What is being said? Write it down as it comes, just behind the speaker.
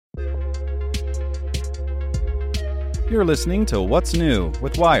You're listening to What's New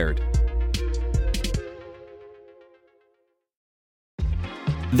with Wired.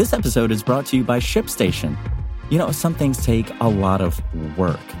 This episode is brought to you by ShipStation. You know, some things take a lot of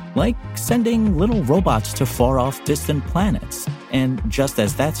work, like sending little robots to far-off distant planets. And just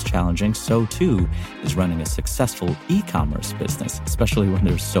as that's challenging, so too is running a successful e-commerce business, especially when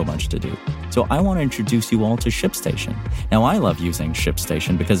there's so much to do. So I want to introduce you all to ShipStation. Now, I love using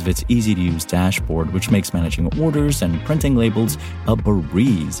ShipStation because of its easy-to-use dashboard, which makes managing orders and printing labels a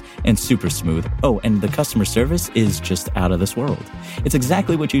breeze and super smooth. Oh, and the customer service is just out of this world. It's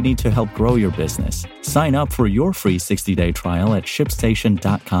exactly what you need to help grow your business. Sign up for your free 60-day trial at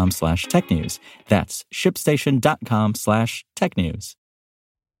shipstation.com/technews. That's shipstation.com/technews.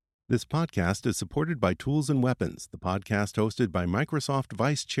 This podcast is supported by Tools and Weapons, the podcast hosted by Microsoft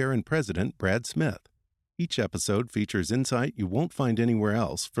Vice Chair and President Brad Smith. Each episode features insight you won't find anywhere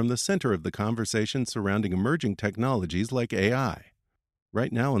else from the center of the conversation surrounding emerging technologies like AI.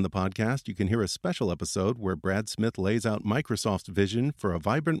 Right now on the podcast, you can hear a special episode where Brad Smith lays out Microsoft's vision for a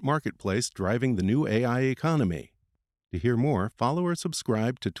vibrant marketplace driving the new AI economy. To hear more, follow or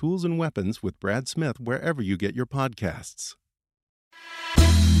subscribe to Tools and Weapons with Brad Smith wherever you get your podcasts.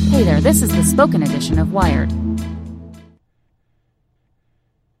 Hey there, this is the spoken edition of Wired.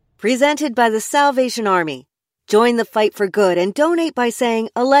 Presented by the Salvation Army. Join the fight for good and donate by saying,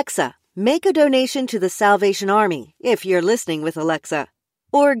 Alexa, make a donation to the Salvation Army if you're listening with Alexa.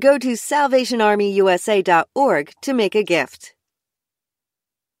 Or go to salvationarmyusa.org to make a gift.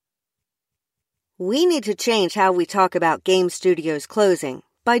 We Need to Change How We Talk About Game Studios Closing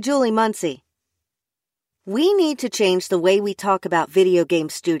by Julie Muncy. We need to change the way we talk about video game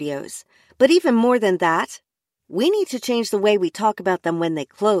studios. But even more than that, we need to change the way we talk about them when they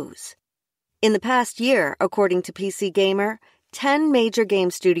close. In the past year, according to PC Gamer, 10 major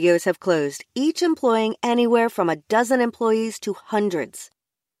game studios have closed, each employing anywhere from a dozen employees to hundreds.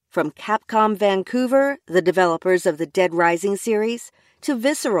 From Capcom Vancouver, the developers of the Dead Rising series, to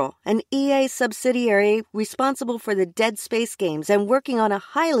Visceral, an EA subsidiary responsible for the Dead Space games and working on a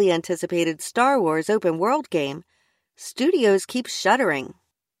highly anticipated Star Wars open-world game, studios keep shuttering.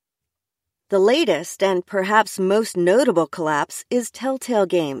 The latest and perhaps most notable collapse is Telltale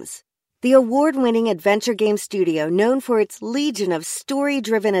Games. The award-winning adventure game studio known for its legion of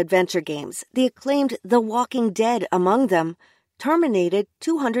story-driven adventure games, the acclaimed The Walking Dead among them, terminated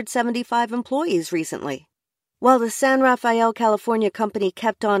 275 employees recently. While the San Rafael, California company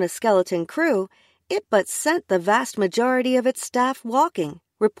kept on a skeleton crew, it but sent the vast majority of its staff walking,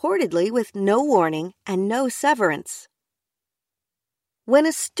 reportedly with no warning and no severance. When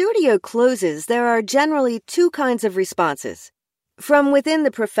a studio closes, there are generally two kinds of responses. From within the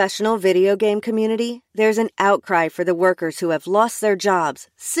professional video game community, there's an outcry for the workers who have lost their jobs,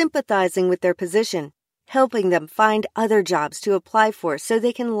 sympathizing with their position, helping them find other jobs to apply for so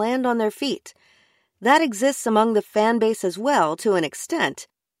they can land on their feet. That exists among the fan base as well, to an extent.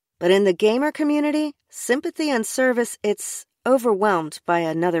 But in the gamer community, sympathy and service, it's overwhelmed by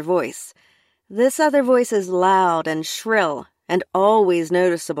another voice. This other voice is loud and shrill and always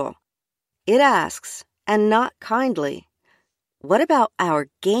noticeable. It asks, and not kindly, what about our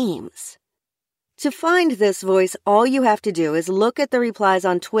games? To find this voice, all you have to do is look at the replies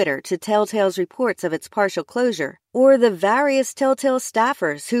on Twitter to Telltale's reports of its partial closure, or the various Telltale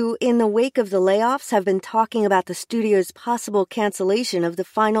staffers who, in the wake of the layoffs, have been talking about the studio's possible cancellation of the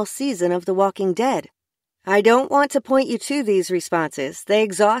final season of The Walking Dead. I don't want to point you to these responses. They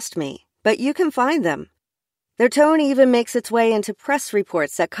exhaust me, but you can find them. Their tone even makes its way into press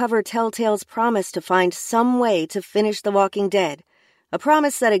reports that cover Telltale's promise to find some way to finish The Walking Dead, a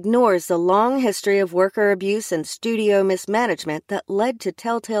promise that ignores the long history of worker abuse and studio mismanagement that led to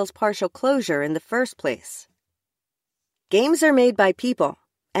Telltale's partial closure in the first place. Games are made by people,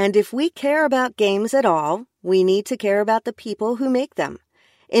 and if we care about games at all, we need to care about the people who make them.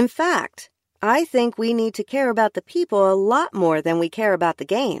 In fact, I think we need to care about the people a lot more than we care about the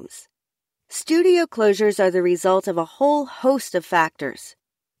games. Studio closures are the result of a whole host of factors.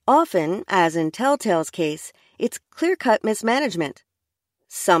 Often, as in Telltale's case, it's clear-cut mismanagement.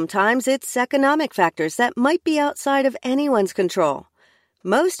 Sometimes it's economic factors that might be outside of anyone's control.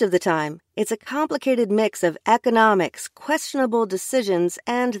 Most of the time, it's a complicated mix of economics, questionable decisions,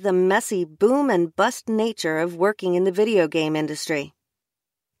 and the messy boom and bust nature of working in the video game industry.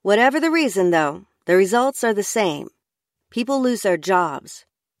 Whatever the reason, though, the results are the same. People lose their jobs.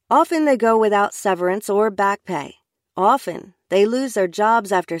 Often they go without severance or back pay. Often they lose their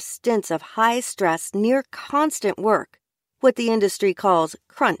jobs after stints of high-stress, near-constant work, what the industry calls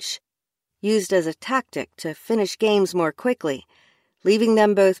crunch, used as a tactic to finish games more quickly, leaving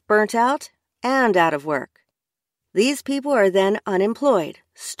them both burnt out and out of work. These people are then unemployed,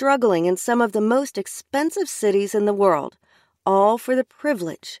 struggling in some of the most expensive cities in the world, all for the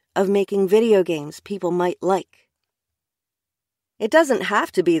privilege of making video games people might like. It doesn't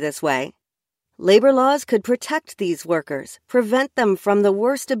have to be this way. Labor laws could protect these workers, prevent them from the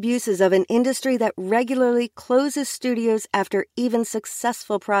worst abuses of an industry that regularly closes studios after even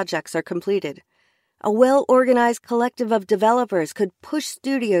successful projects are completed. A well-organized collective of developers could push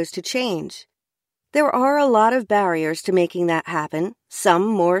studios to change. There are a lot of barriers to making that happen, some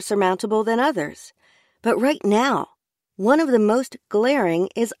more surmountable than others. But right now, one of the most glaring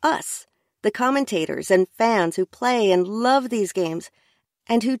is us, the commentators and fans who play and love these games,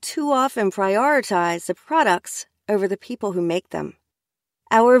 and who too often prioritize the products over the people who make them.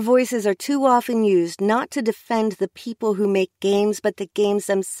 Our voices are too often used not to defend the people who make games, but the games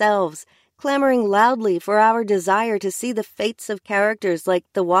themselves, clamoring loudly for our desire to see the fates of characters like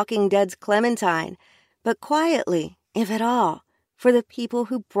The Walking Dead's Clementine, but quietly, if at all, for the people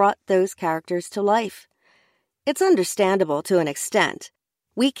who brought those characters to life. It's understandable to an extent.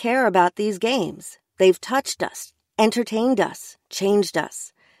 We care about these games. They've touched us, entertained us, changed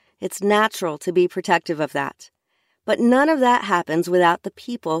us. It's natural to be protective of that. But none of that happens without the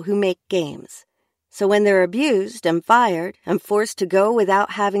people who make games. So when they're abused and fired and forced to go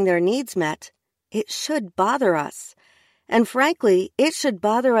without having their needs met, it should bother us. And frankly, it should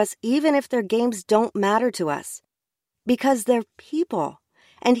bother us even if their games don't matter to us. Because they're people.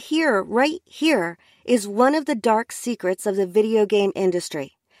 And here, right here, is one of the dark secrets of the video game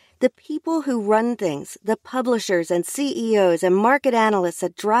industry. The people who run things, the publishers and CEOs and market analysts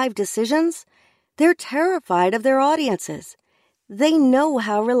that drive decisions, they're terrified of their audiences. They know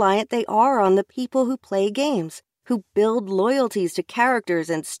how reliant they are on the people who play games, who build loyalties to characters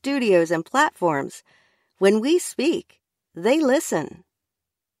and studios and platforms. When we speak, they listen.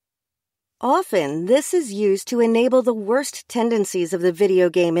 Often, this is used to enable the worst tendencies of the video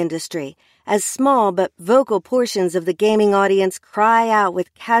game industry, as small but vocal portions of the gaming audience cry out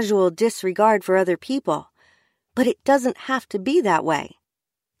with casual disregard for other people. But it doesn't have to be that way.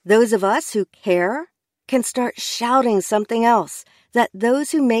 Those of us who care can start shouting something else, that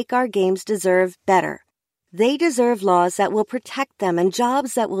those who make our games deserve better. They deserve laws that will protect them and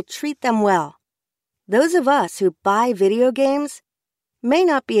jobs that will treat them well. Those of us who buy video games may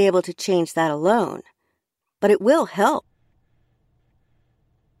not be able to change that alone, but it will help.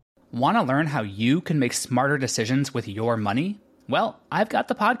 Want to learn how you can make smarter decisions with your money? Well, I've got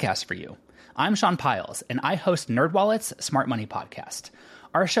the podcast for you. I'm Sean Piles, and I host NerdWallet's Smart Money Podcast.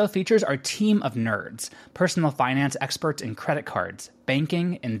 Our show features our team of nerds, personal finance experts in credit cards,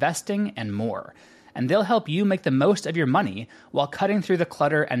 banking, investing, and more. And they'll help you make the most of your money while cutting through the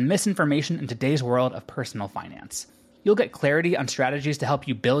clutter and misinformation in today's world of personal finance. You'll get clarity on strategies to help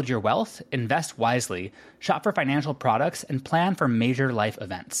you build your wealth, invest wisely, shop for financial products, and plan for major life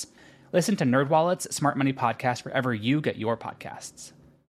events. Listen to NerdWallet's Smart Money Podcast wherever you get your podcasts.